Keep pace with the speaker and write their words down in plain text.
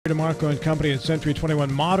DeMarco and Company at Century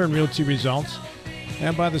 21 Modern Realty Results,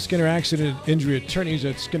 and by the Skinner Accident Injury Attorneys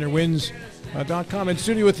at SkinnerWins.com. In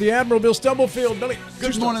studio with the Admiral, Bill Stubblefield. Billy.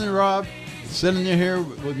 Good morning, Rob. Sitting here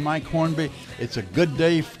with Mike Hornby. It's a good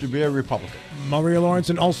day to be a Republican. Maria Lawrence,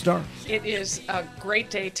 an all-star. It is a great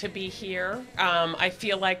day to be here. I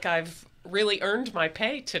feel like I've really earned my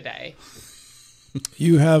pay today.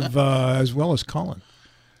 You have, as well as Colin.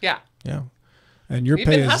 Yeah. Yeah. And your We've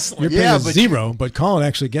pay been is hustling. zero, but Colin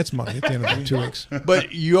actually gets money at the end of the 2 weeks.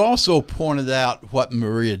 But you also pointed out what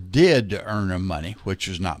Maria did to earn her money, which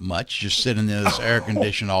is not much, just sitting in this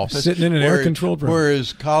air-conditioned office. Sitting in an air-controlled room.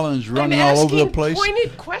 Whereas Colin's running I'm all over the asking place.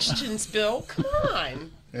 pointed questions, Bill. Come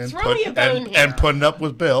on. And Throw me a bone here. and putting up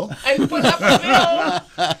with Bill. And put up with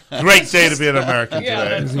Bill. Great day to be an American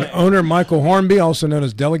today. The owner, Michael Hornby, also known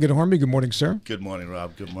as Delegate Hornby. Good morning, sir. Good morning,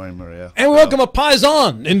 Rob. Good morning, Maria. And we welcome a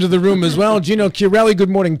Paisan into the room as well, Geno Chiarelli. Good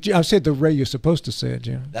morning. I say it the way you're supposed to say it,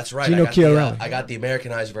 Geno. That's right. Geno Chiarelli. I got the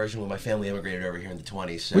Americanized version when my family immigrated over here in the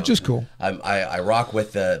 20s. So which is cool. I rock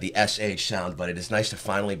with the SH sound, but it is nice to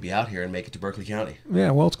finally be out here and make it to Berkeley County.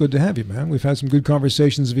 Yeah, well, it's good to have you, man. We've had some good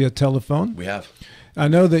conversations via telephone. We have. I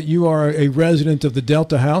know that you are a resident of the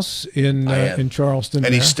Delta House in Charleston.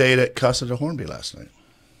 And he stayed at Casa de Hornby last night.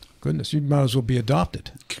 Goodness, you might as well be adopted.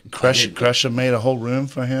 Crescia made a whole room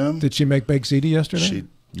for him. Did she make baked ziti yesterday?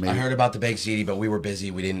 I heard about the baked ziti, but we were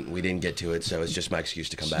busy. We didn't get to it, so it's just my excuse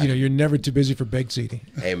to come back. You know, you're never too busy for baked ziti.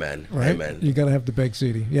 Amen. Right? Amen. You got to have the baked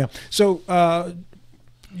ziti. Yeah. So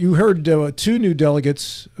you heard two new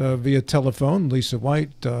delegates via telephone: Lisa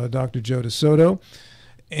White, Dr. Joe DeSoto.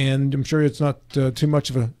 And I'm sure it's not too much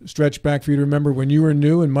of a stretch back for you to remember when you were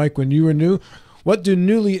new, and Mike, when you were new. What do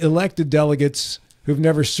newly elected delegates who've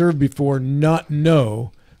never served before not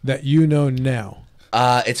know that you know now?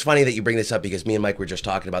 It's funny that you bring this up because me and Mike were just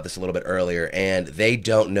talking about this a little bit earlier, and they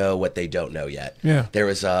don't know what they don't know yet. Yeah. There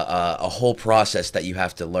is a whole process that you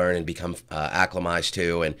have to learn and become acclimatized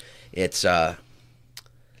to, and it's there's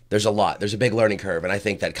a lot. There's a big learning curve, and I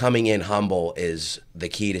think that coming in humble is the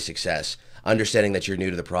key to success. Understanding that you're new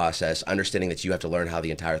to the process, understanding that you have to learn how the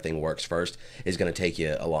entire thing works first is going to take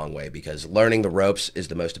you a long way, because learning the ropes is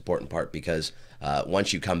the most important part, because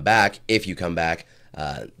once you come back, if you come back,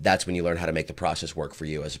 that's when you learn how to make the process work for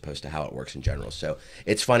you as opposed to how it works in general. So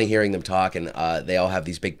it's funny hearing them talk, and they all have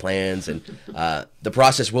these big plans, and the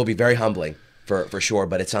process will be very humbling. For sure,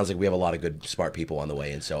 but it sounds like we have a lot of good, smart people on the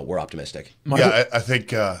way, and so we're optimistic. Yeah, I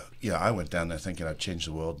think, I went down there thinking I'd change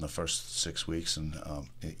the world in the first 6 weeks, and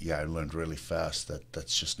I learned really fast that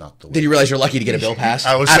that's just not the way. Did you realize you're lucky to get a bill passed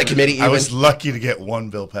out of committee? I was lucky to get one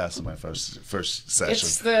bill passed in my first session.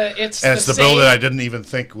 It's the bill that I didn't even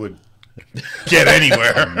think would get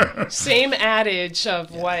anywhere. Same adage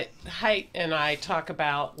of what Haidt and I talk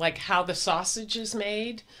about, like how the sausage is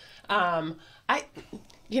made.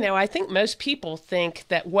 I think most people think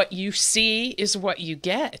that what you see is what you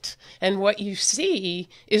get, and what you see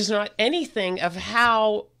is not anything of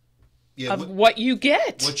how what you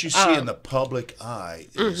get. What you see in the public eye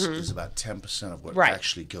is about 10% of what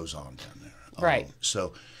actually goes on down there. Right.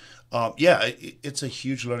 So, it's a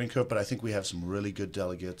huge learning curve, but I think we have some really good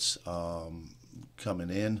delegates coming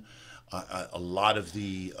in. A lot of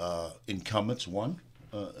the incumbents won.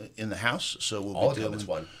 In the House, so we'll be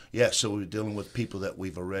dealing. Yeah, so we're dealing with people that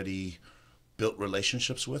we've already built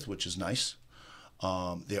relationships with, which is nice.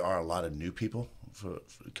 There are a lot of new people for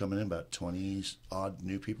coming in, about 20 odd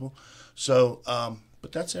new people. So,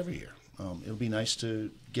 but that's every year. It'll be nice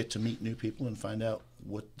to get to meet new people and find out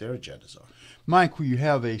what their agendas are. Mike, you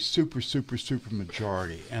have a super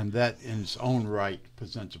majority, and that in its own right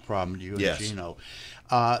presents a problem to you and Geno.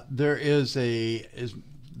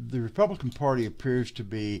 The Republican Party appears to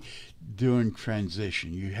be doing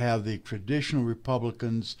transition. You have the traditional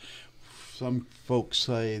Republicans. Some folks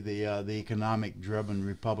say the economic-driven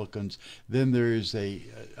Republicans. Then there is the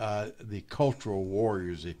cultural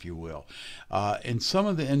warriors, if you will. And some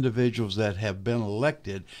of the individuals that have been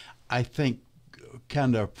elected, I think,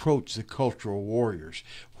 kind of approach the cultural warriors.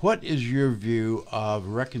 What is your view of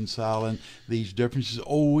reconciling these differences,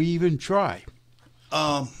 or even try?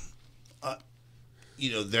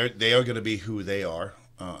 They are going to be who they are,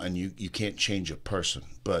 and you can't change a person.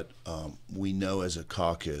 But we know as a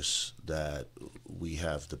caucus that we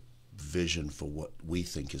have the vision for what we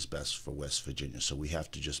think is best for West Virginia. So we have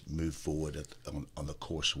to just move forward on the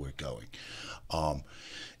course we're going.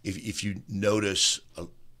 If you notice,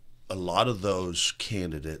 a lot of those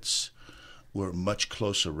candidates were much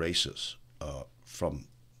closer races. From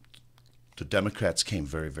the Democrats came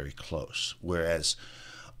very, very close, whereas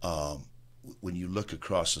when you look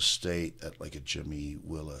across the state at like a Jimmy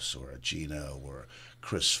Willis or a Geno or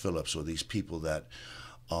Chris Phillips or these people that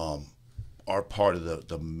are part of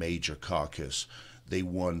the major caucus. They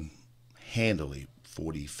won handily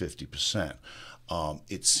 40-50%.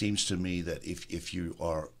 It seems to me that if you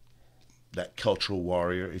are that cultural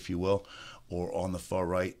warrior, if you will, or on the far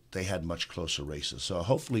right, they had much closer races. So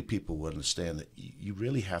hopefully people will understand that you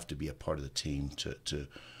really have to be a part of the team to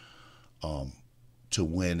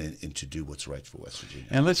win and to do what's right for West Virginia.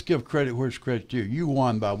 And let's give credit where it's credit due. You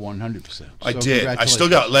won by 100%. I did. I still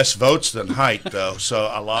got less votes than Height, though, so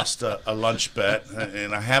I lost a lunch bet,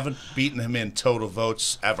 and I haven't beaten him in total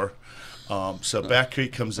votes ever. So Back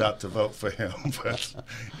Creek comes out to vote for him, but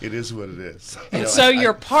it is what it is. And so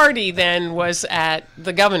your party then was at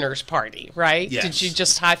the governor's party, right? Yes. Did you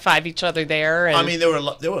just high five each other there? And... I mean, there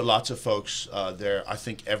were lots of folks there. I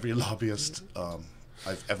think every lobbyist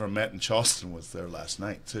I've ever met in Charleston was there last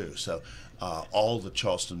night too. So all the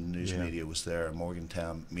Charleston news media was there,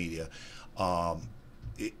 Morgantown media.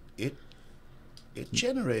 It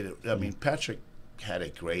generated. I mean, Patrick had a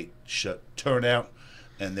great turnout,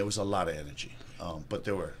 and there was a lot of energy. But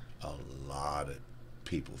there were a lot of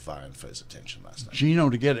people vying for his attention last night. Geno,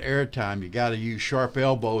 to get airtime, you got to use sharp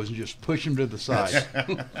elbows and just push him to the side.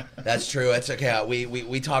 That's true. It's okay.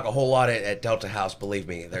 We talk a whole lot at Delta House. Believe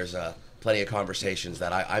me, there's plenty of conversations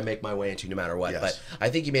that I make my way into no matter what. Yes. But I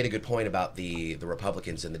think you made a good point about the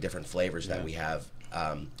Republicans and the different flavors that we have.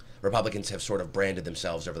 Republicans have sort of branded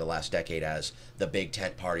themselves over the last decade as the big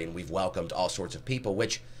tent party, and we've welcomed all sorts of people,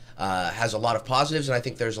 which has a lot of positives, and I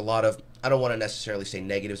think there's a lot of, I don't want to necessarily say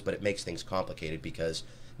negatives, but it makes things complicated because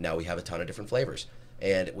now we have a ton of different flavors.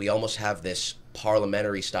 And we almost have this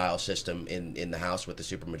parliamentary style system in the House with the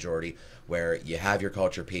supermajority where you have your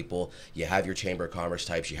culture people, you have your Chamber of Commerce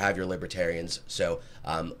types, you have your libertarians. So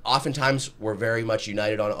oftentimes we're very much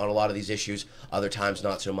united on a lot of these issues, other times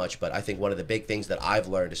not so much. But I think one of the big things that I've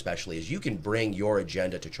learned especially is you can bring your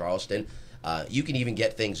agenda to Charleston. You can even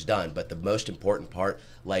get things done. But the most important part,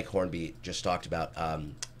 like Hornby just talked about,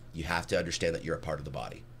 you have to understand that you're a part of the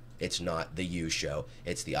body. It's not the you show,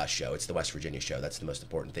 it's the us show, it's the West Virginia show. That's the most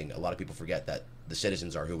important thing. A lot of people forget that the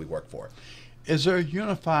citizens are who we work for. Is there a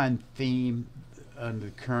unifying theme in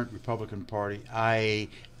the current Republican Party, i.e.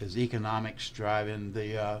 is economics driving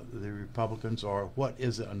the Republicans, or what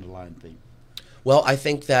is the underlying theme? Well, I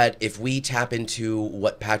think that if we tap into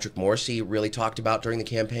what Patrick Morrissey really talked about during the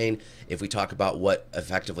campaign, if we talk about what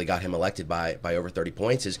effectively got him elected by over 30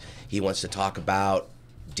 points, is he wants to talk about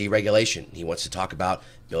deregulation. He wants to talk about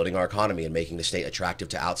building our economy and making the state attractive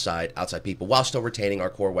to outside people while still retaining our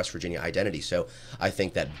core West Virginia identity. So I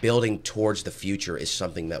think that building towards the future is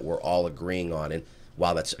something that we're all agreeing on. And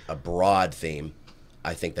while that's a broad theme,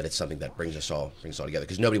 I think that it's something that brings us all together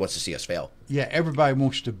because nobody wants to see us fail. Yeah, everybody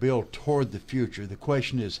wants to build toward the future. The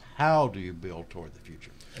question is, how do you build toward the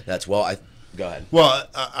future? Go ahead. Well,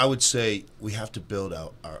 I would say we have to build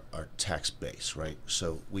out our tax base, right?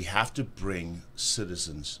 So we have to bring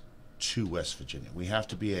citizens to West Virginia. We have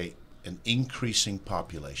to be an increasing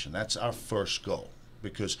population. That's our first goal,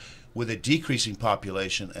 because with a decreasing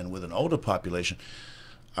population and with an older population,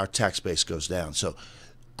 our tax base goes down. So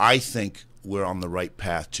I think we're on the right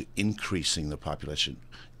path to increasing the population.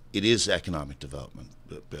 It is economic development,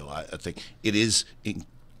 Bill. I think it is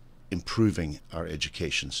improving our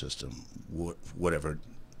education system, whatever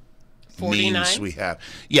 49? means we have.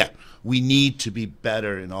 Yeah, we need to be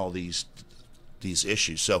better in all these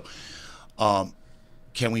issues. So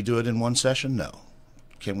can we do it in one session? No.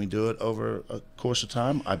 Can we do it over a course of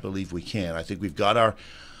time? I believe we can. I think we've got our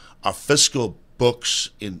fiscal books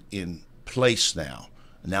in place now.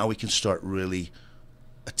 Now we can start really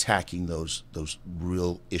attacking those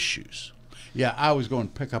real issues. Yeah, I was going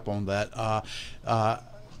to pick up on that.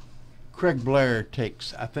 Craig Blair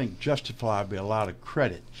takes, I think, justifiably a lot of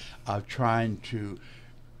credit of trying to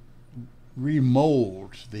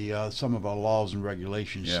remold some of our laws and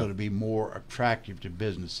regulations so to be more attractive to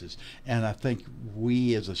businesses. And I think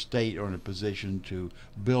we as a state are in a position to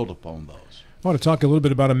build upon those. I want to talk a little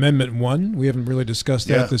bit about Amendment 1. We haven't really discussed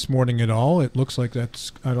that this morning at all. It looks like I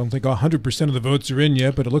don't think 100% of the votes are in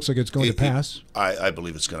yet, but it looks like it's going to pass. I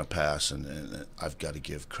believe it's going to pass, and I've got to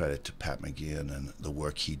give credit to Pat McGeehan and the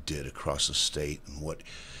work he did across the state, and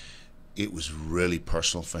it was really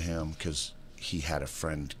personal for him because he had a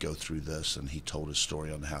friend go through this, and he told his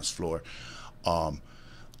story on the House floor.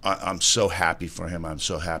 I'm so happy for him. I'm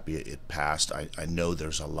so happy it passed. I know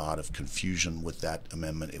there's a lot of confusion with that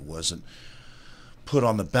amendment. It wasn't put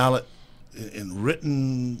on the ballot and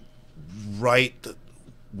written right.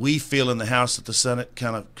 We feel in the House that the Senate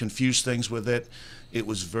kind of confused things with it. It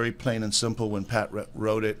was very plain and simple when Pat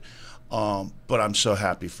wrote it. But I'm so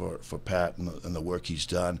happy for Pat and the work he's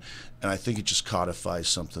done. And I think it just codifies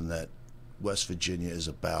something that West Virginia is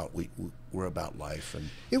about. We're about life, and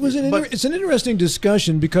it's an interesting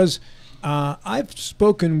discussion because I've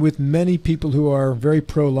spoken with many people who are very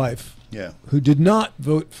pro-life, who did not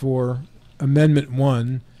vote for Amendment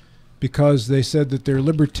 1 because they said that their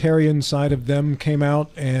libertarian side of them came out,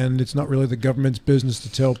 and it's not really the government's business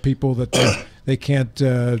to tell people that they can't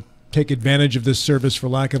take advantage of this service, for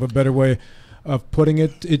lack of a better way of putting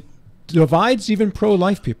it. It divides even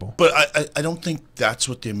pro-life people. But I don't think that's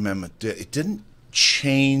what the amendment did. It didn't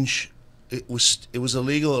change. It was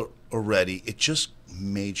illegal already. It just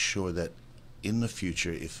made sure that in the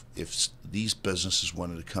future, if these businesses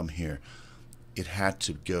wanted to come here, it had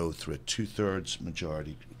to go through a 2/3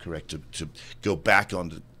 majority, correct, to go back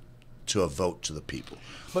on to a vote to the people.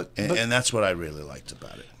 And that's what I really liked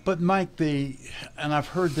about it. But Mike, and I've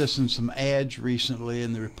heard this in some ads recently,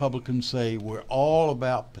 and the Republicans say we're all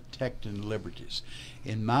about protecting liberties.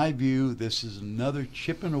 In my view, this is another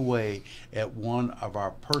chipping away at one of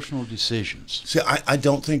our personal decisions. See, I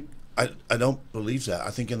don't think I don't believe that. I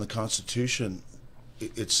think in the Constitution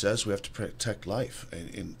it says we have to protect life,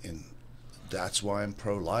 and that's why I'm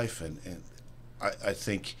pro-life, and I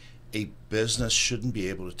think a business shouldn't be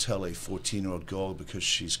able to tell a 14-year-old girl because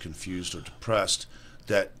she's confused or depressed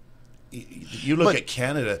that you look at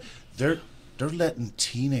Canada, they're letting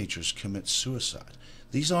teenagers commit suicide.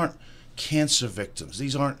 These aren't cancer victims.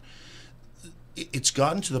 These aren't. It's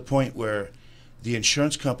gotten to the point where the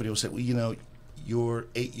insurance company will say, well, you know, your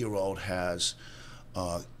 8-year-old has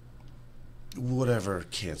whatever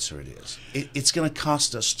cancer it is. It's going to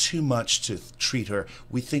cost us too much to treat her.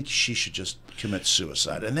 We think she should just commit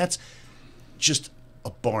suicide. And that's just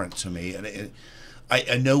abhorrent to me. And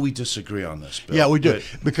I know we disagree on this, Bill. Yeah, we do.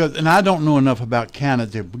 And I don't know enough about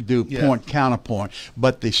Canada to do counterpoint,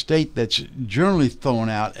 but the state that's generally thrown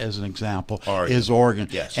out as an example is Oregon.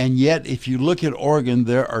 Yes. And yet, if you look at Oregon,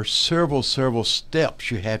 there are several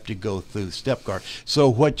steps you have to go through, step guard. So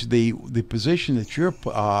what the position that you're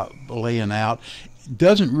laying out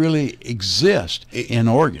doesn't really exist in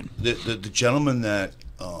Oregon. The gentleman that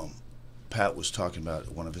Pat was talking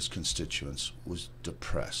about, one of his constituents, was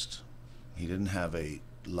depressed. He didn't have a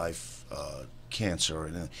life cancer,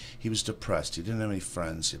 and he was depressed. He didn't have any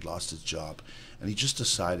friends. He'd lost his job, and he just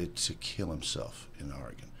decided to kill himself in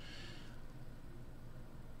Oregon.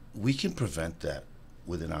 We can prevent that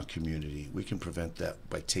within our community. We can prevent that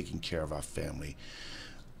by taking care of our family.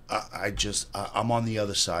 I'm on the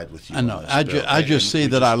other side with you. I know. I just see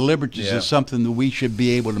that our liberties is something that we should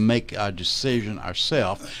be able to make our decision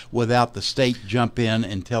ourselves without the state jump in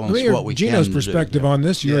and tell us what we can do. Geno's perspective on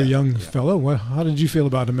this. You're a young fellow. How did you feel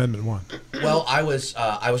about Amendment 1? Well, I was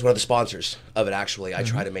one of the sponsors of it, actually. I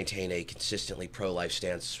try to maintain a consistently pro-life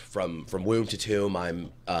stance from womb to tomb.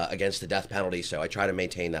 I'm against the death penalty, so I try to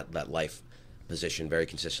maintain that life position very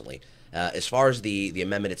consistently. As far as the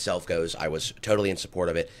amendment itself goes, I was totally in support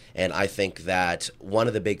of it, and I think that one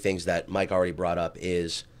of the big things that Mike already brought up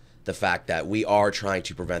is the fact that we are trying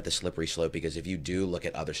to prevent the slippery slope, because if you do look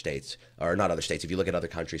at other states, or not other states, if you look at other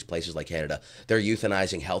countries, places like Canada, they're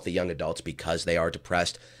euthanizing healthy young adults because they are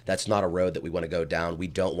depressed. That's not a road that we want to go down. We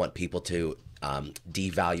don't want people to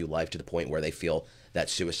devalue life to the point where they feel that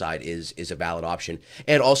suicide is a valid option.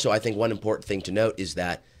 And also, I think one important thing to note is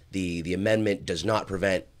that the amendment does not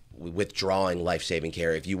prevent withdrawing life-saving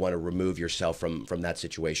care. If you want to remove yourself from that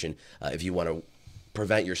situation, if you want to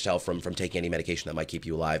prevent yourself from taking any medication that might keep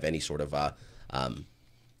you alive, any sort of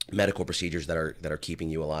medical procedures that are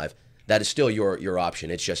keeping you alive, that is still your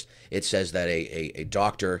option. It's just, it says that a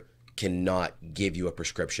doctor cannot give you a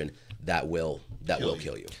prescription that will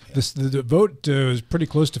kill you. The vote is pretty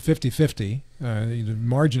close to 50-50. The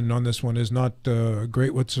margin on this one is not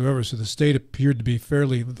great whatsoever. So the state appeared to be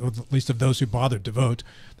fairly, at least of those who bothered to vote,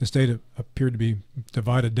 the state appeared to be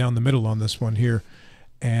divided down the middle on this one here.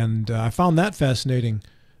 And I found that fascinating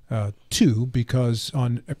too, because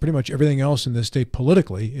on pretty much everything else in this state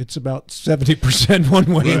politically, it's about 70% one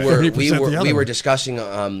way and 30% the other. We were discussing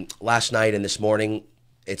last night and this morning.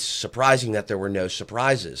 It's surprising that there were no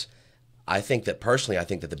surprises. I think that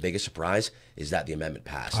the biggest surprise is that the amendment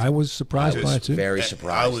passed. I was surprised by it too. Very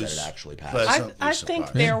surprised that it actually passed. I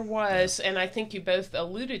think there was, and I think you both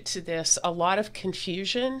alluded to this, a lot of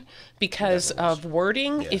confusion because of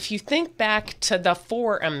wording. Yeah. If you think back to the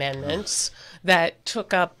 4 amendments that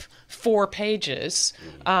took up 4 pages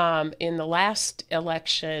in the last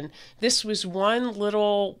election, this was one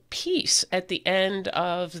little piece at the end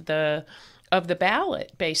of the of the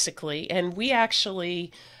ballot, basically. And we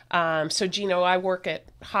actually, so Geno, I work at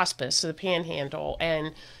hospice, the Panhandle,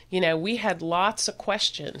 and we had lots of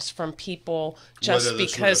questions from people just whether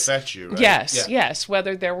this because would affect you, right? Yes,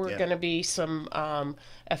 whether there were going to be some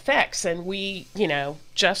effects. And we,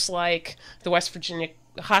 just like the West Virginia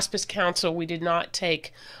Hospice Council, we did not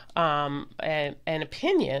take an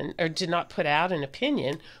opinion, or did not put out an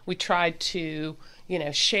opinion. We tried to,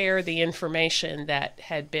 share the information that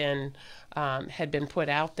had been put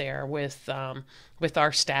out there with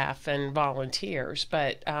our staff and volunteers.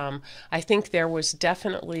 But I think there was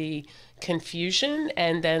definitely confusion,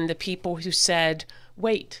 and then the people who said,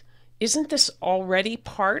 "Wait, isn't this already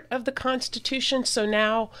part of the Constitution? So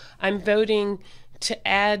now I'm voting to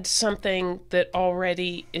add something that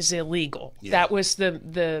already is illegal." Yeah. That was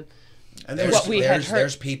And what we had heard.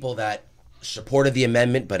 There's people that supported the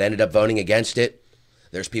amendment but ended up voting against it.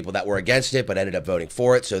 There's people that were against it but ended up voting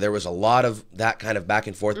for it. So there was a lot of that kind of back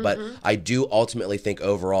and forth. But I do ultimately think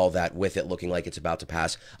overall that with it looking like it's about to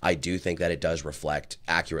pass, I do think that it does reflect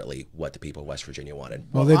accurately what the people of West Virginia wanted.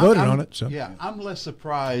 Well, they voted on it. So yeah, I'm less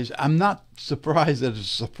surprised. I'm not surprised that it's a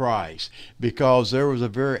surprise, because there was a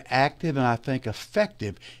very active and I think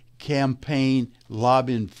effective campaign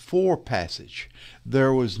lobbying for passage.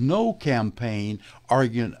 There was no campaign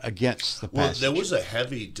arguing against the passage. Well, there was a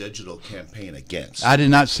heavy digital campaign against. I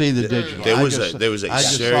did not see the digital. There was a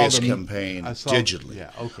serious campaign digitally.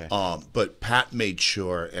 Yeah, okay. But Pat made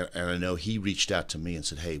sure, and I know he reached out to me and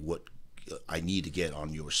said, "Hey, what I need to get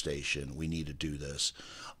on your station. We need to do this."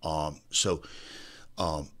 So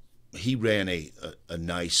he ran a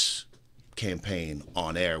nice campaign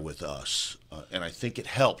on air with us, and I think it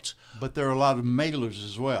helped. But there are a lot of mailers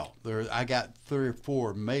as well. I got 3 or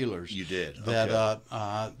 4 mailers. You did, that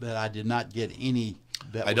okay. That I did not get any.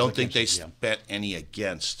 That I was don't think they against it. spent any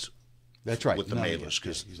against. That's right. With the No, mailers,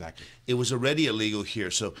 because exactly. it was already illegal here.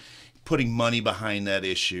 So putting money behind that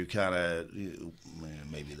issue kind of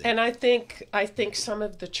maybe they. And I think some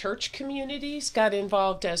of the church communities got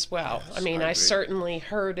involved as well. Yes, I mean, I I agree. certainly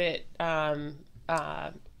heard it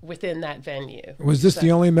within that venue. was this the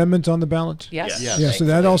only amendment on the ballot? Yes. Yes. Yeah, so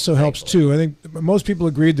that also helps too. I think most people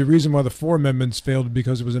agreed the reason why the 4 amendments failed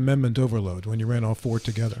because it was amendment overload when you ran all 4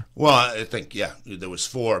 together. Well, I think there was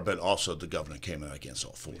 4, but also the governor came out against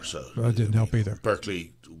all 4. So Well, that didn't help either.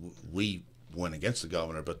 Berkeley, we went against the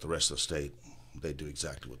governor, but the rest of the state, they do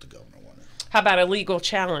exactly what the governor wanted. How about a legal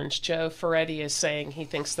challenge? Joe Ferretti is saying he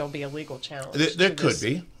thinks there'll be a legal challenge. There to could this.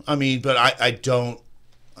 be. I mean, but I don't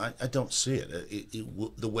see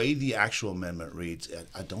it. The way the actual amendment reads,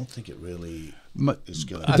 I don't think it really is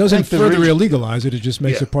going It to. doesn't think the further region- illegalize it; it just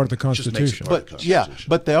makes Yeah, it part of the just makes it Constitution. part of the But yeah, Constitution.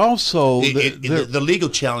 but they also The legal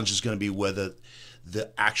challenge is going to be whether the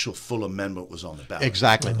actual full amendment was on the ballot.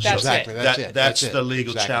 exactly. That's exactly. it. That's it. That's it. the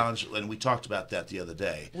legal Exactly. challenge, and we talked about that the other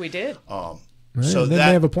day. We did. Right? So they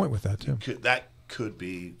may have a point with that too. that could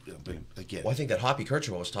be, but again. Well, I think that Hoppy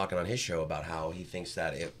Kirchhoff was talking on his show about how he thinks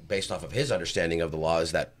that, based off of his understanding of the law,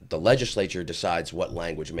 is that the legislature decides what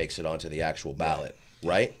language makes it onto the actual ballot,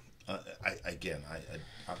 right?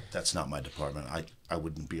 That's not my department. I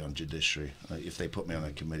wouldn't be on judiciary. If they put me on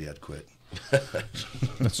a committee, I'd quit.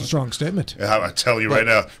 That's a strong statement. I tell you right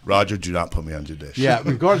now, Roger, do not put me on judiciary. Yeah,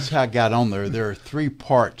 regardless of how it got on there are 3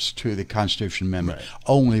 parts to the Constitution Amendment. Right.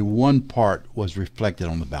 Only one part was reflected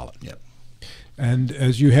on the ballot. Yep. And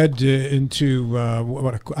as you head into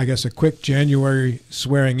I guess a quick January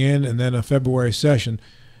swearing in and then a February session,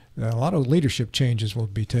 a lot of leadership changes will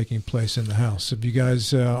be taking place in the House. Have you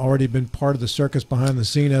guys already been part of the circus behind the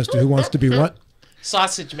scene as to who wants to be what?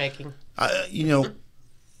 Sausage making.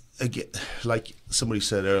 Again, like somebody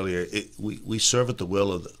said earlier, we serve at the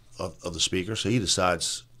will of the speaker, so he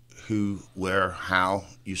decides who, where, how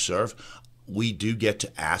you serve. We do get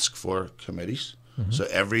to ask for committees, so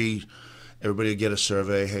everybody will get a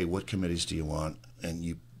survey. Hey, what committees do you want? And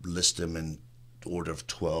you list them in order of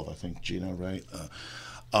 12, I think, Geno, right?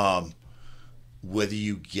 Whether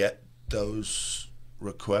you get those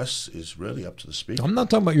requests is really up to the speaker. I'm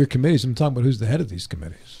not talking about your committees. I'm talking about who's the head of these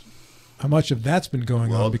committees. How much of that's been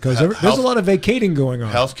going Well, on? Because there's a lot of vacating going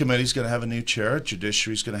on. Health Committee's going to have a new chair.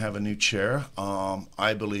 Judiciary's going to have a new chair.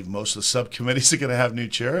 I believe most of the subcommittees are going to have new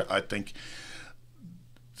chair. I think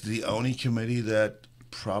the only committee that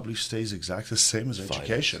probably stays exactly the same as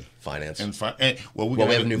education. Finance. And we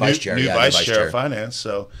have a new vice chair. New Yeah, vice new vice chair chair. of finance.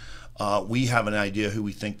 So we have an idea who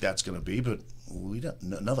we think that's going to be, but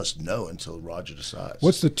none of us know until Roger decides.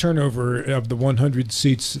 What's the turnover of the 100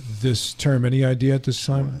 seats this term? Any idea at this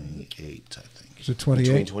time? 28, I think. Is it Between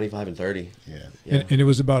 28? 25 and 30. Yeah. And it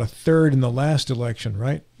was about a third in the last election,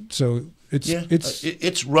 right? So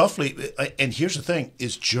It's roughly, and here's the thing: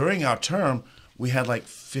 is during our term we had like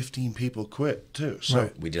 15 people quit too. So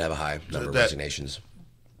we did have a high number of that resignations.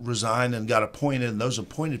 Resigned and got appointed, and those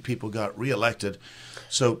appointed people got reelected.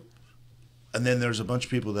 So, and then there's a bunch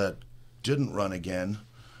of people that didn't run again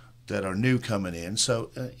that are new coming in. So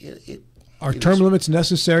are term limits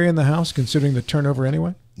necessary in the House, considering the turnover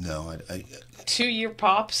anyway? No, 2-year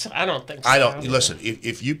pops? I don't think so. I don't. Listen,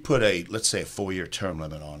 if you put let's say a 4-year term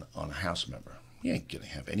limit on a House member, you ain't gonna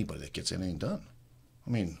have anybody that gets anything done. I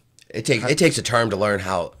mean, it takes a term to learn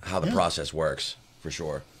how the process works, for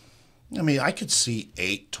sure. I mean, I could see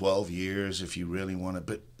 8, 12 years if you really want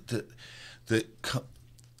to, but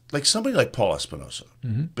like somebody like Paul Espinosa,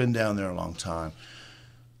 been down there a long time.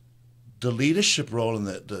 The leadership role and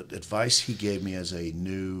the advice he gave me as a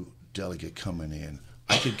new delegate coming in,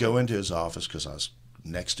 I could go into his office because I was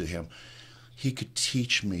next to him. He could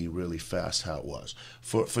teach me really fast how it was.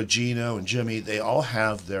 For Geno and Jimmy, they all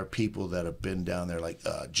have their people that have been down there. Like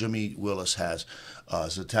Jimmy Willis has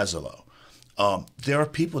Zetezelo. There are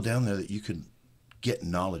people down there that you can get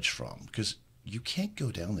knowledge from because you can't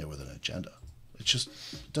go down there with an agenda. It just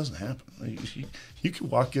doesn't happen. You can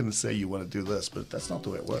walk in and say you want to do this, but that's not the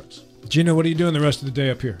way it works. Geno, what are you doing the rest of the day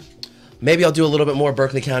up here? Maybe I'll do a little bit more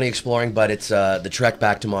Berkeley County exploring, but it's the trek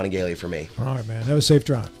back to Monongalia for me. All right, man. Have a safe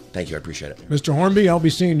drive. Thank you. I appreciate it. Mr. Hornby, I'll be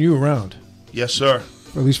seeing you around. Yes, sir.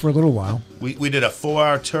 At least for a little while. We did a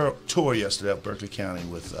 4-hour tour yesterday of Berkeley County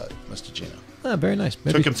with Mr. Geno. Ah, very nice.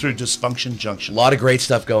 Took him through Dysfunction Junction. A lot of great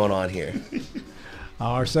stuff going on here.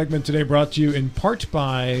 Our segment today brought to you in part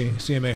by CMA